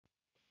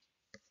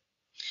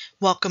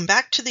Welcome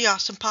back to the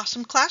Awesome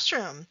Possum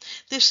Classroom.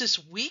 This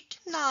is Week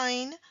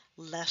 9,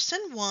 Lesson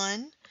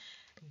 1,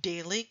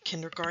 Daily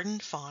Kindergarten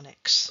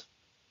Phonics.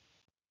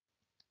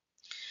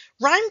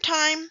 Rhyme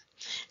time.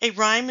 A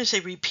rhyme is a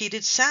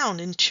repeated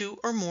sound in two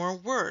or more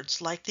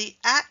words, like the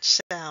at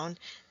sound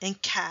in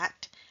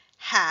cat,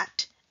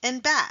 hat,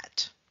 and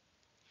bat.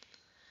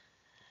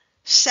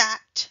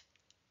 Sat,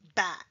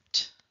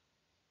 bat.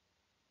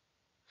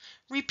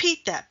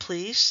 Repeat that,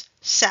 please.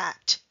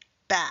 Sat,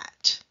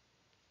 bat.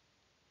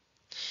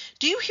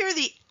 Do you hear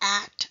the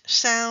at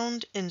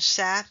sound in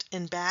sat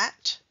and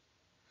bat?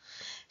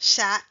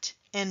 Sat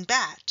and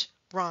bat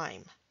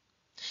rhyme.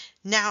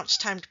 Now it's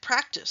time to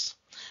practice.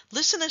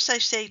 Listen as I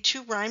say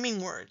two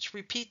rhyming words.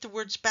 Repeat the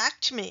words back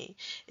to me.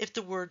 If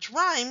the words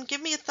rhyme,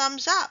 give me a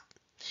thumbs up.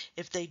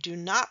 If they do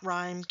not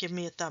rhyme, give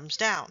me a thumbs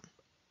down.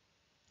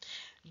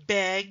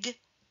 Beg,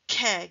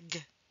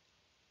 keg.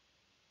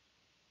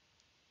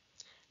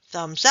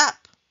 Thumbs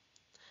up.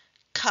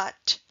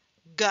 Cut,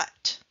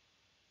 gut.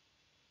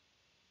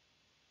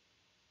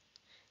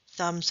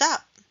 Thumbs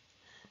up.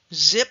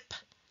 Zip,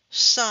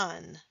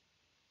 sun.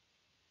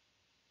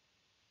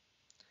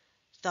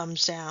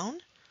 Thumbs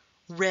down.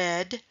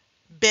 Red,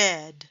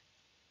 bed.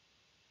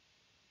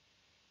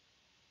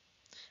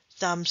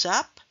 Thumbs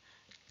up.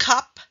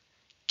 Cup,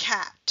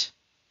 cat.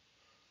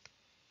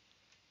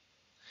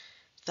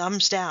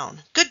 Thumbs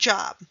down. Good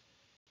job.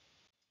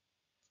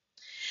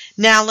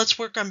 Now let's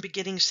work on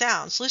beginning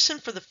sounds. Listen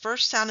for the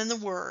first sound in the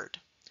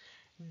word.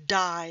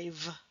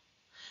 Dive.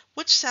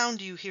 What sound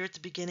do you hear at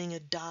the beginning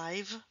of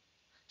dive?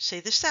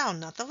 Say the sound,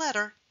 not the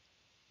letter.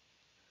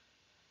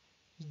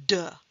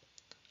 Duh.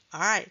 All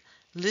right,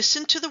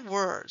 listen to the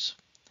words.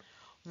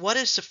 What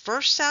is the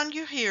first sound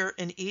you hear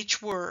in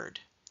each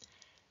word?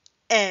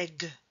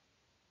 Egg.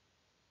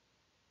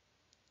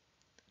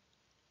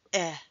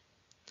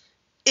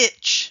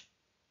 Itch.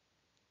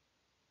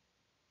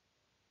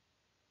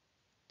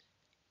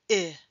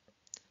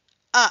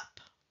 Up.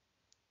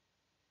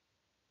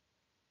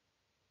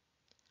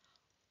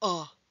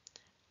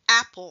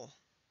 Apple.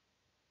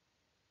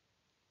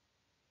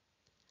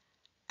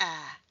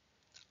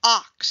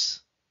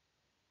 Ox.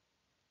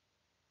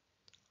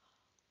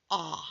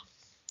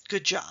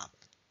 Good job.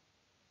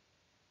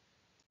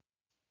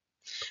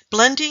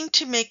 Blending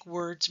to make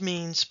words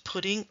means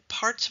putting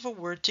parts of a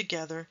word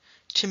together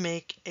to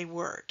make a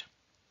word.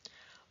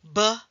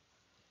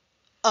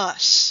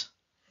 Us.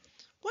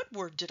 What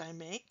word did I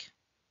make?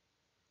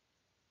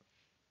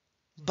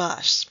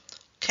 Bus.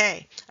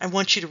 Okay, I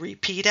want you to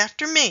repeat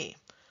after me.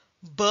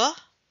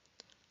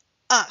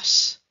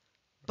 Us.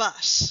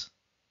 Bus.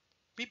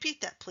 Repeat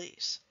that,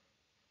 please.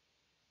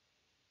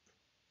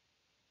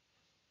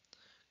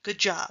 Good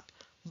job.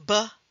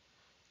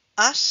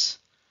 Us.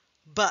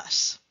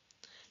 Bus.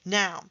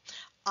 Now,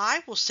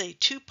 I will say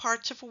two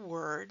parts of a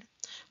word.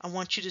 I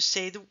want you to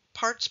say the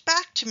parts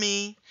back to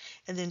me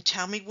and then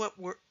tell me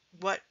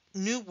what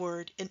new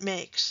word it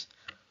makes.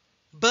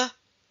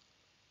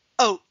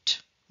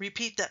 Oat.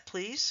 Repeat that,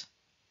 please.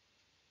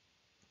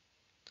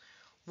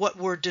 What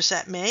word does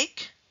that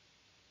make?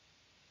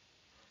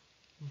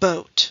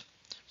 Boat.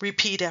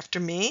 Repeat after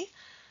me.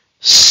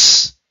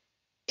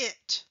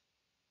 It.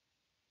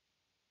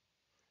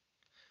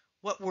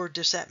 What word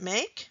does that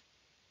make?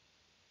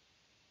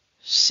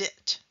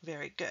 Sit.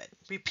 Very good.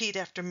 Repeat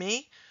after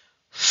me.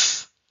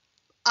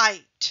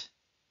 Ite.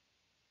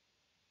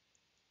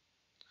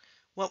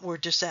 What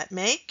word does that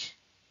make?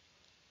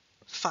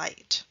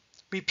 Fight.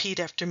 Repeat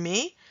after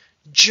me.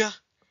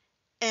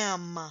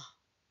 Am.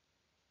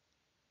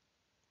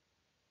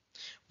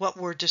 What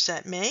word does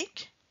that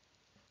make?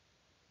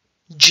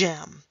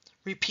 Gem.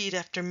 Repeat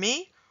after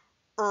me.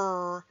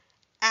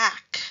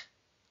 Ack.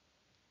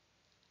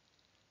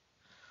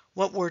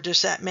 What word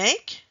does that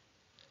make?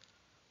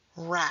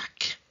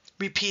 Rack.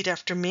 Repeat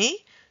after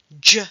me.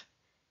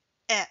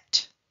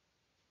 Et.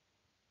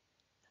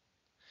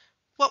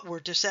 What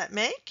word does that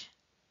make?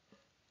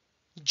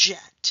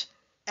 Jet.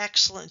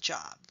 Excellent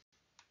job.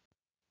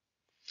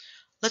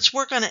 Let's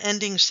work on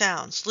ending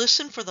sounds.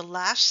 Listen for the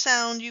last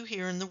sound you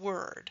hear in the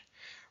word.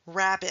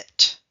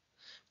 Rabbit.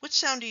 What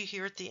sound do you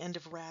hear at the end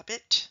of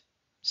rabbit?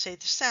 Say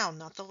the sound,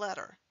 not the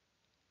letter.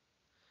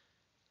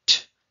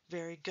 T.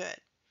 Very good.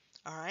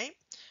 All right.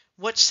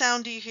 What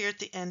sound do you hear at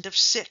the end of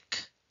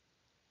sick?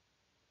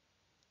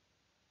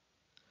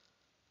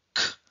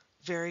 K.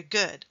 Very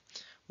good.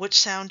 What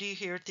sound do you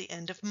hear at the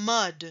end of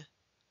mud?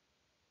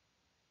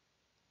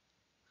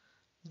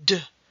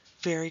 D.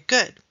 Very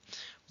good.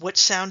 What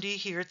sound do you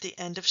hear at the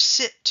end of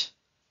sit?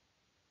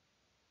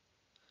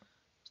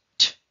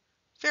 T.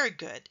 Very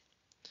good.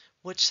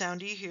 What sound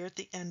do you hear at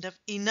the end of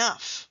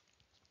enough?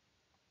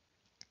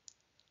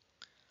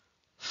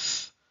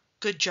 F.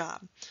 Good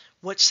job.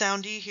 What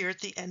sound do you hear at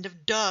the end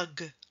of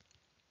Doug?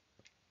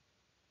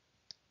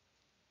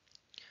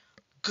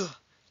 G.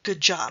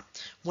 Good job.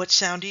 What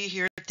sound do you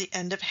hear at the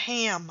end of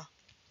ham?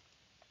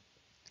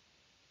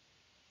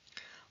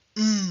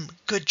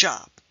 Good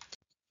job.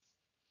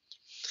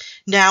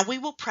 Now we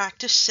will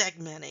practice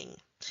segmenting.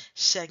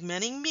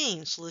 Segmenting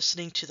means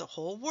listening to the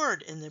whole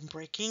word and then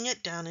breaking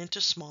it down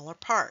into smaller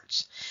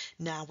parts.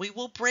 Now we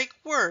will break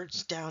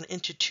words down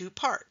into two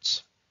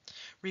parts.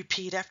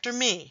 Repeat after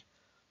me.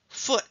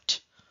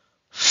 Foot,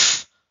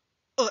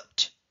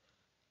 foot,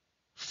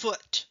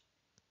 foot.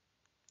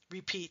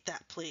 Repeat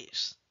that,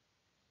 please.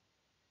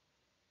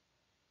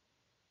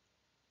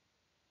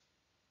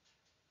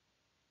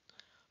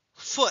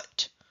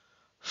 Foot,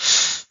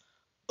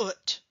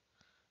 foot,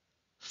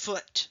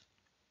 foot.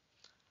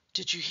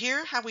 Did you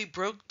hear how we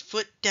broke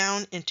foot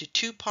down into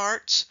two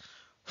parts?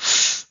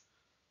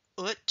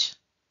 Foot.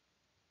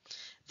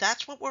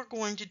 That's what we're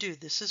going to do.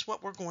 This is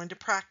what we're going to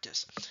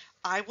practice.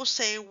 I will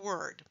say a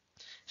word.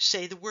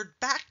 Say the word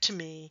back to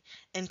me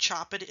and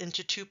chop it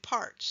into two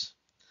parts.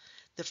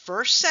 The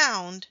first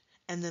sound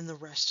and then the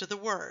rest of the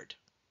word.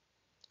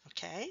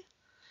 Okay?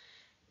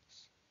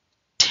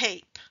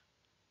 Tape.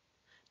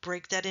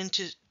 Break that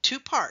into two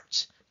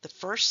parts. The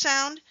first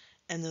sound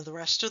and then the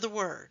rest of the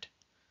word.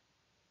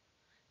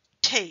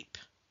 Tape.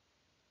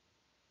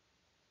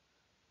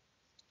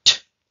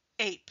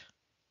 Ape.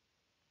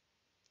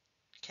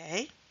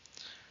 Okay?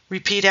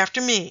 Repeat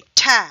after me.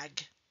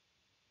 Tag.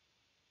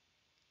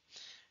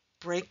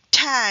 Break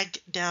tag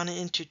down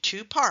into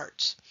two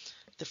parts.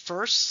 The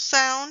first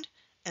sound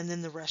and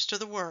then the rest of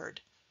the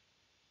word.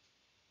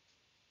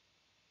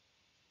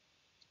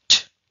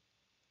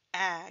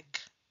 Ag.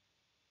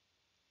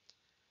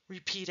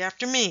 Repeat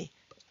after me.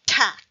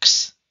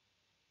 Tax.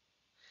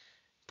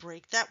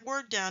 Break that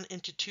word down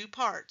into two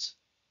parts.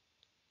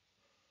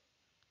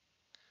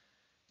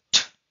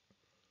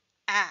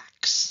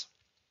 Axe.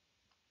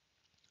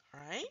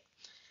 All right?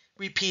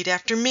 Repeat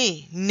after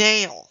me.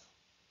 Nail.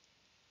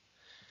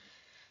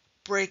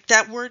 Break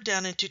that word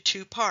down into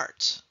two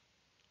parts.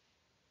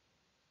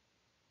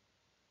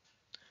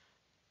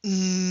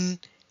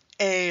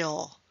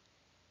 Ale.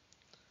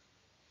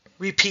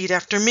 Repeat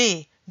after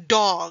me.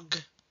 Dog.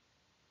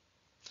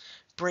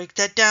 Break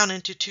that down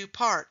into two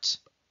parts.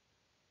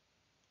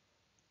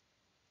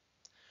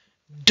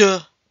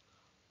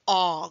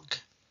 Og.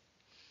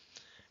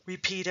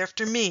 Repeat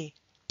after me.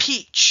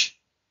 Peach.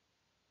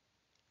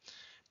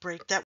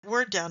 Break that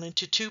word down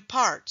into two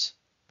parts.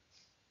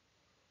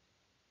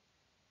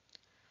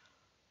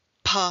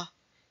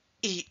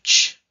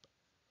 Each.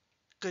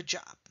 Good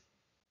job.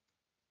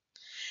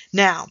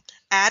 Now,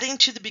 adding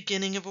to the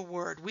beginning of a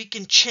word, we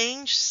can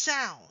change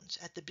sounds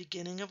at the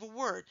beginning of a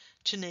word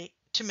to make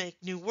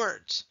new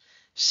words.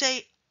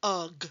 Say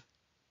ugh.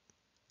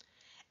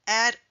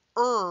 Add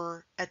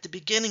at the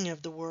beginning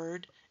of the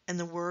word, and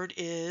the word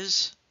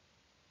is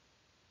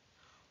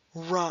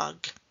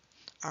rug.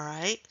 All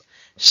right?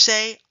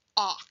 Say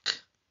awk.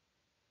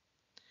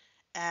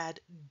 Add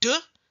d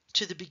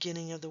to the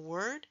beginning of the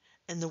word,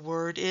 and the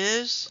word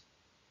is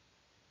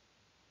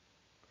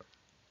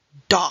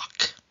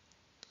dock.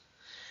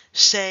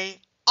 Say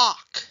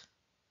awk.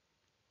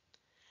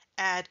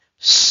 Add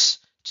s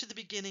to the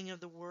beginning of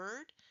the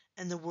word,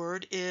 and the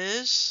word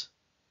is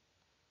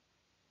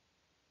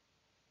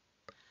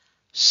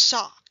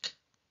sock.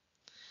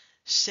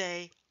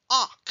 Say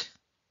awk.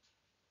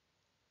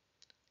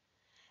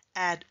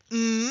 Add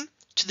to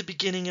the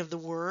beginning of the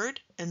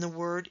word, and the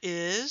word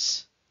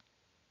is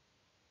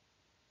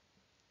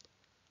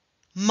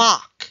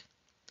mock.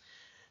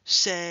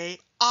 Say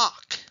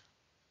ock.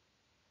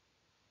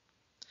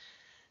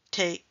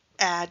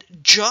 Add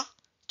j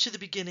to the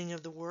beginning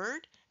of the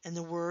word, and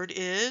the word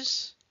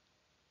is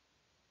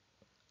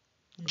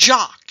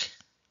jock.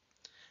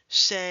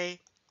 Say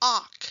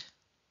ock.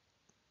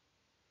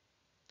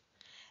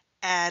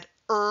 Add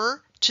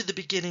to the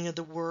beginning of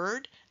the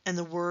word, and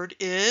the word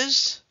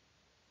is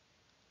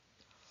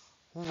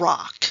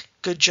rock.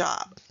 Good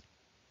job.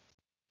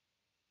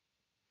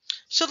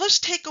 So let's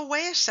take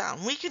away a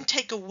sound. We can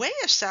take away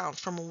a sound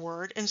from a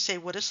word and say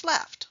what is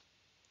left.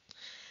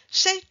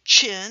 Say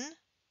chin.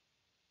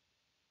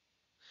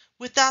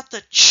 Without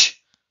the ch,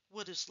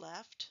 what is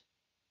left?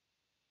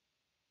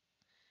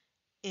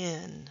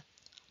 In.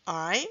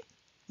 All right,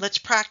 let's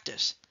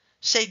practice.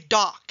 Say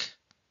dock.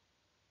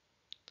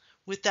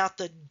 Without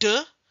the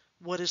d,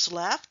 what is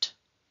left?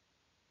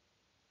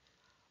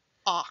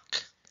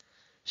 Ock.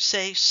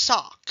 Say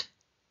sock.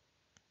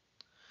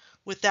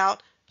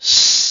 Without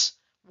s,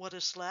 what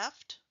is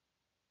left?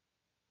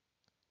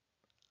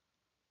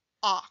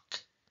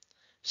 Ock.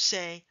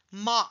 Say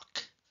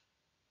mock.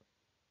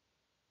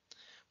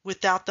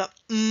 Without the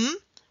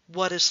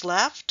what is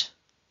left?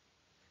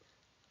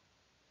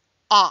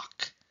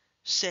 Ock.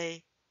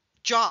 Say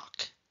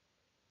jock.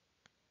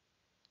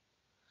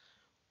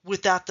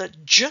 Without the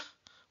j,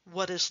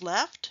 what is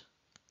left?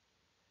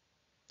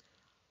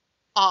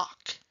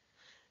 Ock.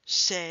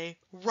 Say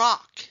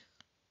rock.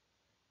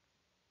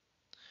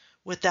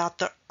 Without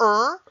the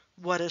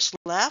what is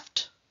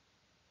left?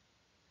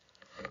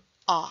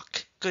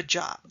 Ock. Good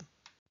job.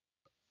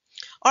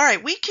 All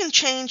right, we can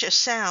change a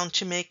sound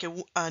to make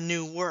a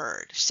new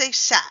word. Say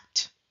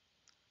sat.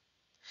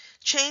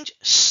 Change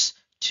s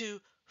to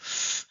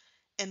f,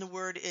 and the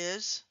word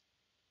is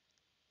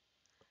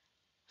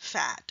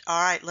fat.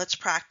 All right, let's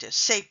practice.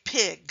 Say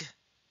pig.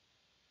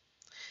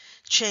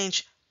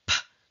 Change p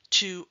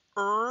to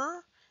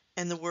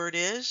and the word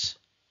is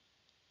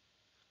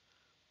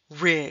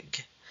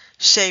rig.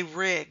 Say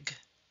rig.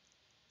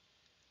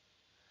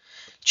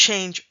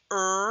 Change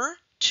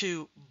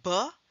to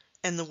b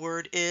and the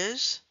word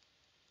is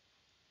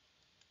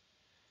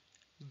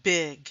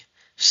big.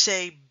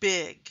 Say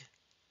big.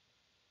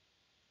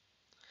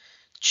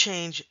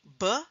 Change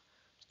b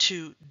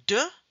to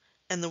d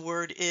and the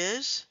word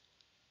is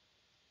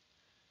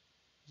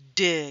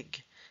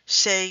dig.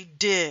 Say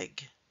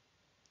dig.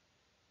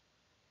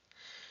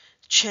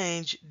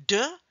 Change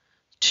d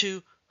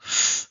to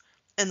f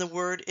and the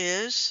word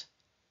is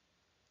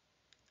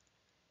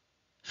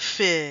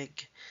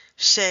fig.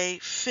 Say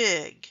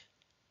fig.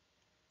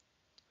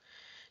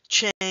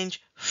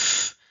 Change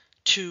f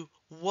to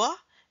w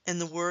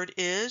and the word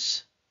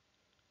is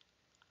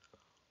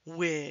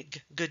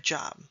wig. Good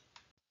job.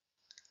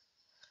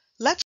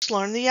 Let's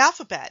learn the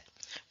alphabet.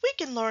 We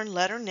can learn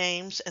letter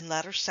names and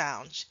letter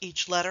sounds.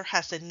 Each letter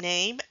has a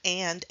name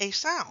and a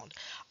sound.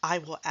 I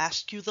will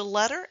ask you the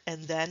letter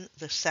and then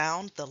the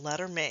sound the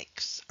letter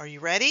makes. Are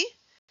you ready?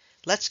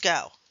 Let's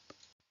go.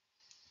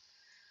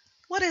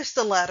 What is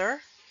the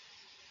letter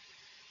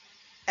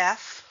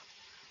F?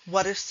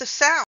 What is the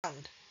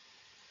sound?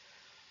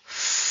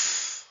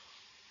 F.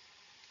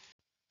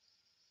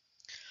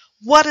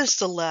 What is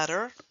the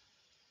letter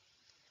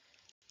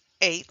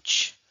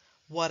H?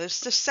 What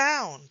is the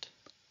sound?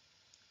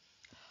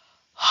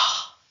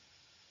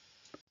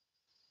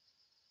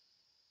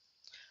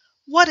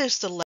 What is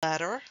the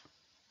letter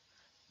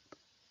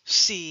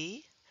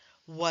C?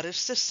 What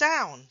is the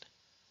sound?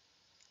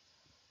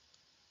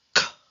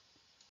 K.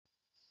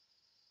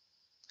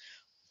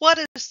 What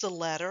is the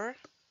letter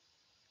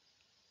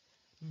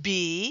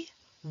B?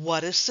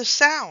 What is the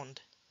sound?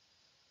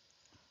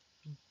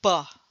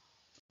 B.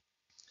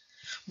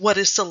 What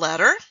is the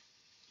letter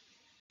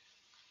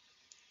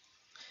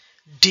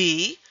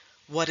D?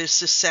 What is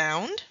the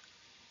sound?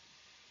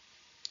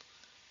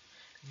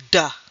 D.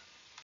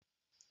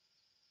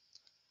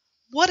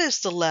 What is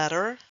the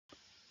letter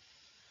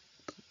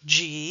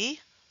G?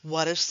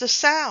 What is the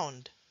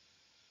sound?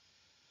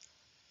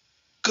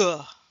 G.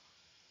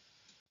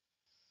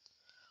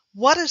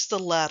 What is the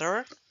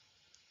letter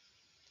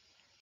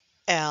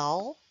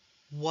L?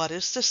 What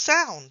is the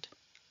sound?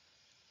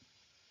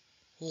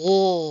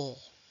 L.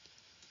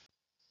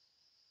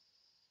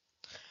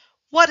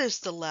 What is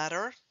the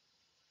letter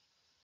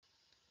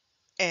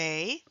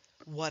A?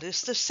 What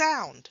is the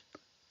sound?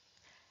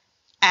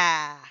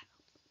 A.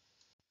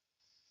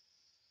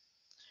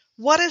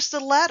 What is the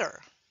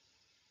letter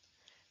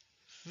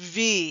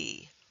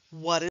V?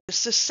 What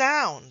is the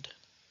sound?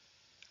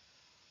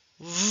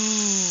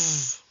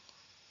 V.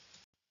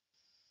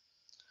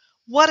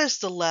 What is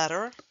the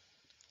letter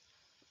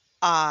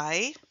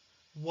I?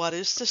 What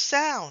is the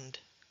sound?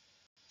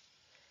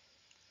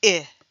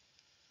 I.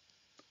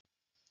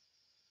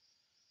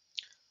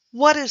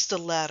 What is the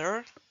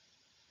letter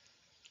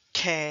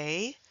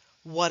K?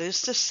 What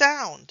is the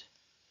sound?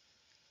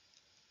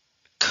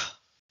 K.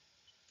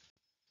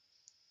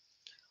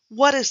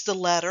 What is the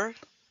letter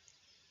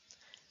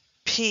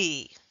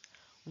P?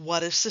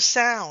 What is the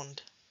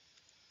sound?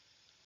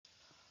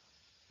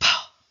 P.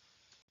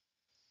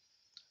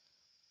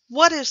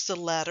 What is the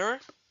letter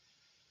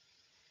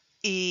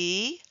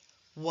E?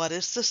 What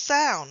is the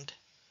sound?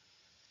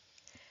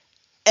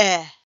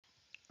 E.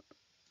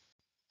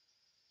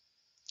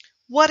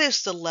 What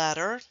is the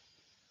letter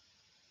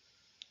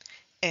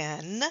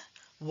N?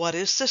 What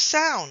is the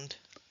sound?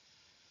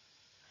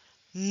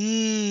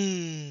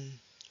 N.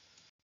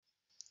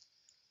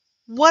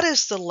 What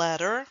is the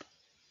letter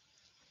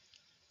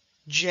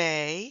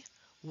J?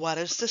 What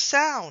is the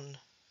sound?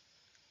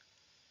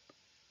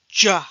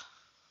 J.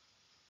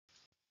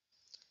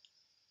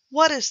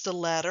 What is the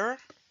letter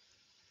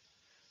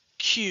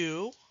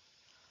Q?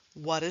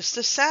 What is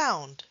the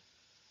sound?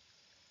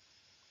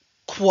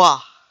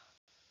 Qua.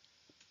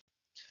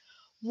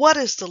 What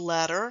is the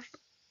letter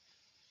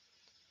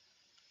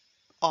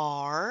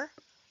R?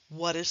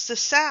 What is the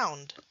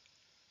sound?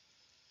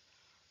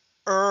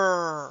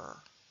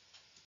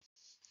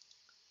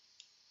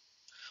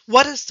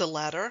 What is the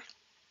letter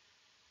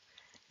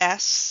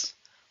S?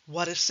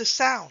 What is the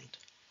sound?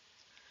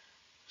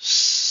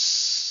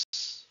 S.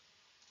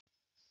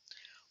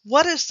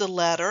 What is the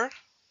letter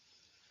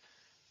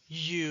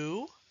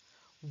U?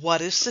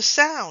 What is the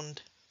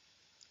sound?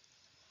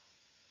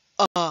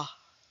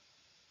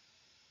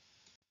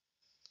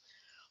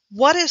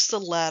 What is the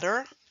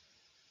letter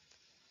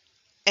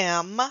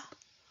M?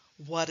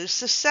 What is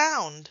the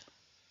sound?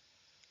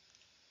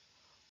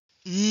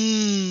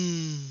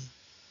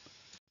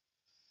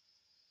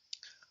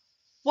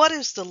 What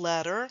is the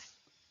letter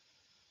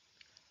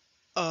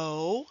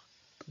O?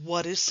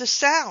 What is the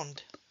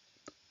sound?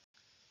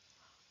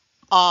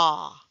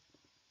 Ah.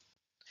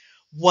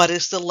 What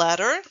is the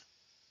letter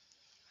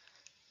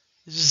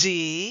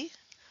Z?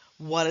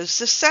 What is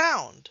the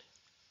sound?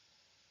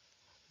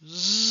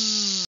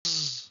 Z.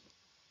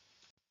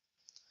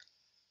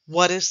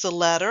 What is the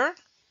letter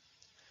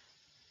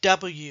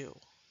W?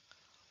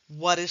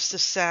 What is the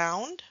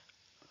sound?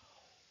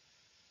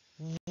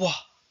 W.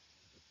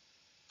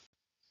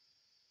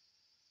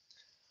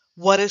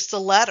 What is the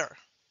letter?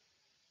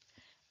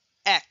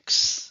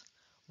 X.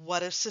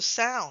 What is the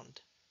sound?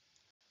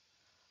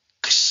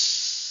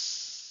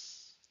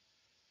 X.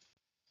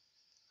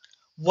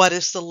 What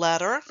is the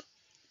letter?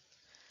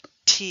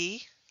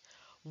 T.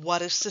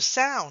 What is the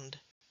sound?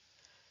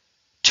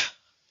 T.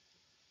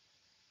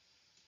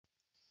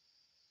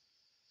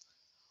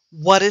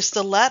 What is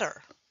the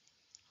letter?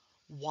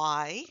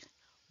 Y.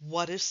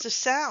 What is the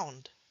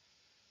sound?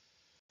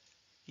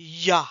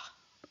 Ya.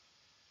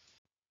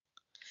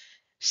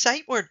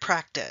 Sight word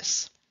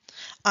practice.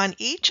 On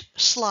each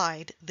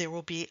slide, there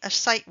will be a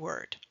sight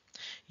word.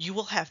 You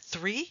will have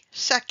 3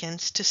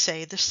 seconds to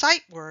say the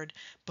sight word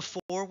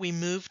before we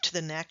move to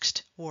the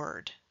next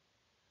word.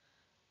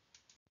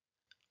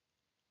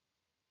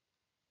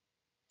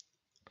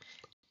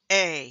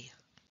 A.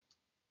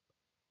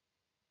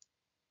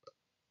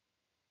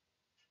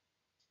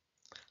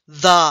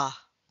 The.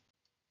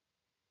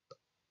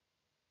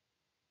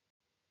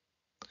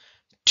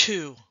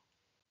 2.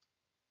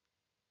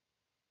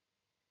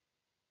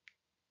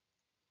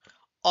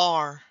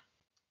 Are.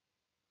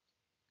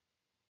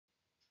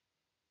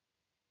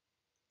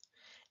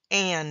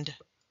 And.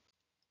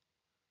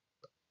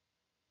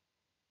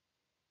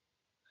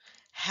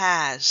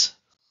 Has.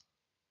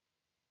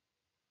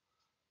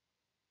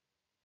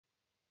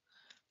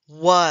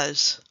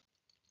 Was.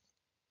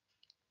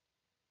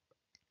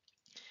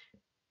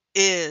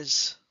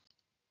 Is.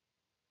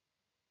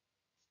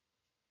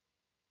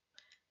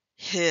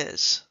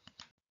 His.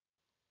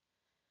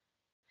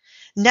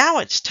 Now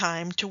it's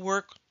time to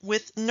work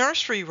with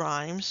nursery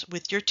rhymes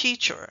with your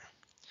teacher.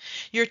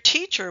 Your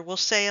teacher will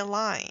say a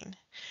line.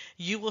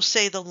 You will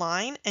say the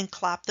line and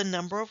clap the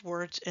number of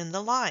words in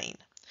the line.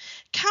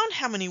 Count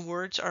how many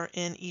words are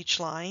in each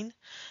line.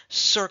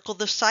 Circle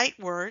the sight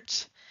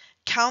words.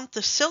 Count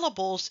the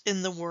syllables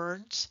in the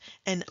words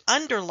and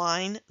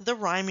underline the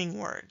rhyming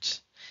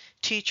words.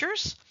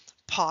 Teachers,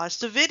 pause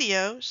the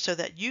video so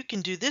that you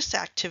can do this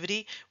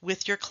activity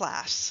with your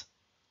class.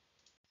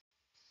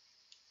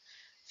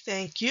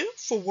 Thank you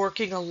for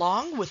working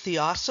along with the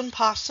Awesome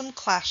Possum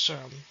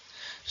Classroom.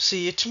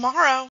 See you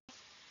tomorrow.